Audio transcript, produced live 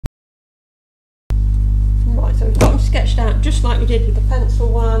sketched out just like we did with the pencil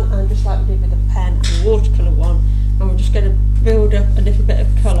one and just like we did with the pen and the watercolour one, and we're just going to build up a little bit of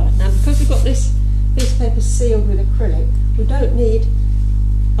colour. Now because we've got this piece of paper sealed with acrylic, we don't need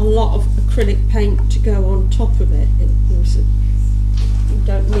a lot of acrylic paint to go on top of it. You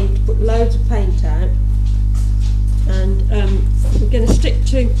don't need to put loads of paint out, and we're going to stick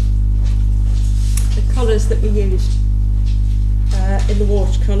to the colours that we used in the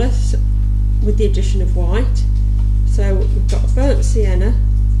watercolours with the addition of white. So we've got a burnt sienna,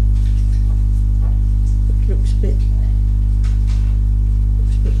 which looks a bit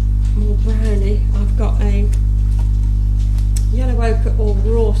more browny. I've got a yellow ochre or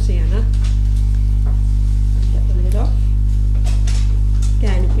raw sienna. Get the lid off.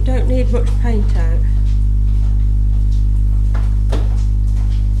 Again, we don't need much paint out.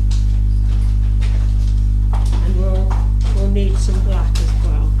 And we'll need some black as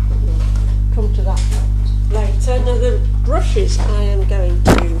well, but we'll come to that later. Now the brushes I am going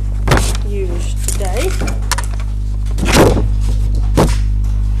to use today,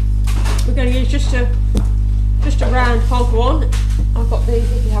 we're going to use just a round hog one. I've got these,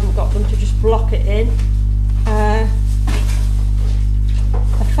 if you haven't got them, to just block it in. A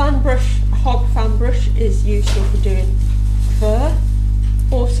fan brush, a hog fan brush, is useful for doing fur.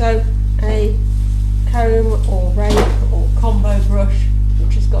 Also a comb or rake or combo brush,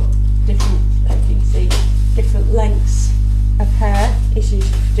 which has got different, as you can see, different lengths of hair, is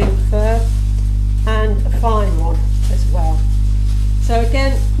useful for doing fur, and a fine one as well. So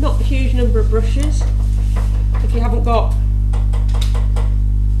again, not a huge number of brushes. If you haven't got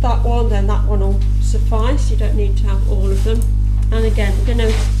that one, then that one will suffice. You don't need to have all of them. And again, we're going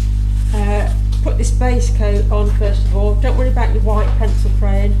to put this base coat on first of all. Don't worry about your white pencil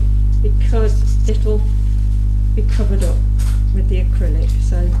fraying, because it'll be covered up with the acrylic.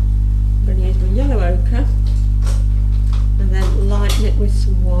 So I'm going to use my yellow ochre and then lighten it with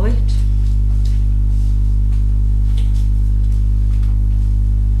some white.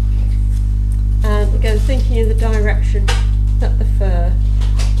 And again, thinking in the direction that the fur,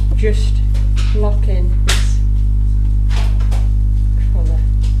 just lock in this colour.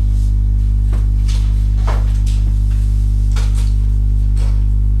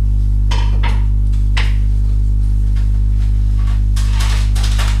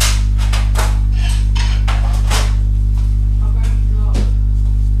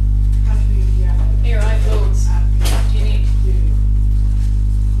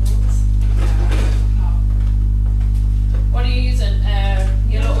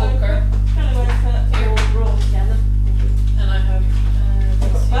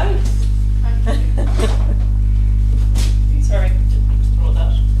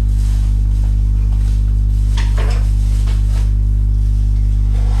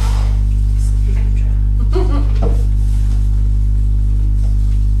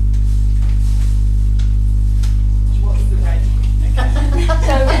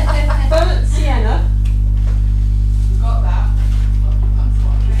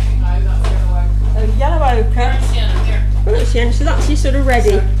 So that's your sort of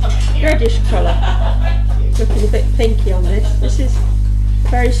reddish colour. Looking a bit pinky on this. This is a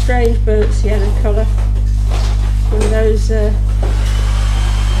very strange burnt sienna colour. One of those